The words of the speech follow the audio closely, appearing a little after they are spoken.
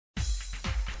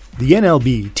The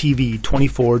NLB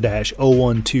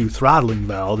TV24-012 throttling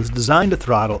valve is designed to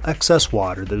throttle excess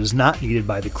water that is not needed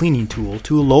by the cleaning tool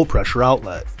to a low pressure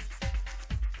outlet.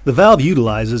 The valve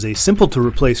utilizes a simple to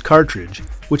replace cartridge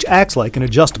which acts like an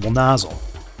adjustable nozzle.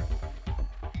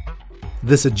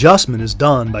 This adjustment is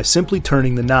done by simply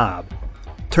turning the knob.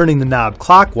 Turning the knob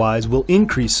clockwise will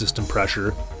increase system pressure,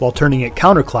 while turning it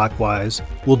counterclockwise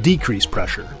will decrease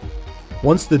pressure.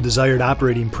 Once the desired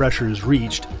operating pressure is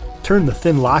reached, turn the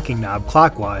thin locking knob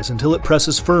clockwise until it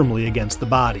presses firmly against the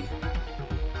body.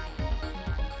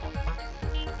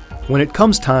 When it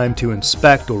comes time to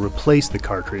inspect or replace the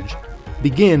cartridge,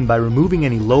 begin by removing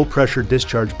any low pressure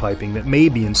discharge piping that may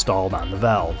be installed on the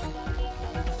valve.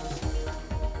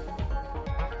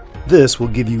 This will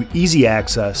give you easy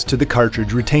access to the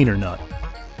cartridge retainer nut.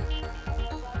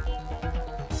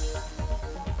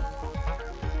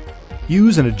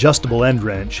 Use an adjustable end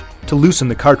wrench to loosen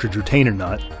the cartridge retainer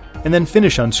nut and then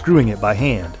finish unscrewing it by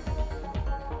hand.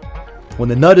 When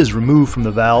the nut is removed from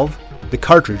the valve, the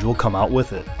cartridge will come out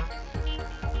with it.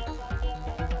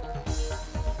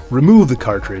 Remove the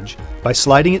cartridge by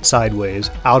sliding it sideways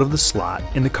out of the slot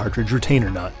in the cartridge retainer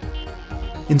nut.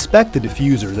 Inspect the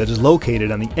diffuser that is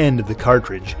located on the end of the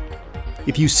cartridge.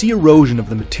 If you see erosion of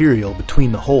the material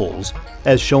between the holes,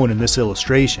 as shown in this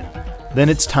illustration, then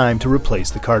it's time to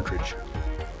replace the cartridge.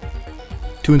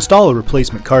 To install a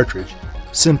replacement cartridge,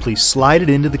 simply slide it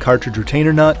into the cartridge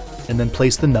retainer nut and then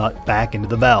place the nut back into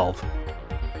the valve.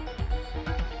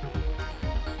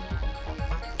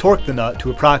 Torque the nut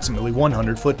to approximately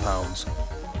 100 foot-pounds.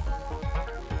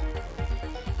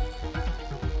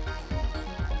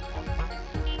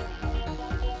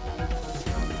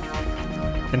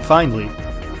 And finally,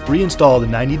 reinstall the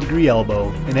 90-degree elbow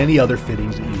and any other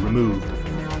fittings that you removed.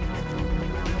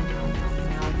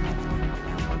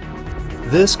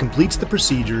 This completes the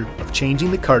procedure of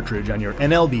changing the cartridge on your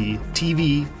NLB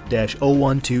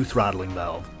TV-012 throttling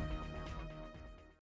valve.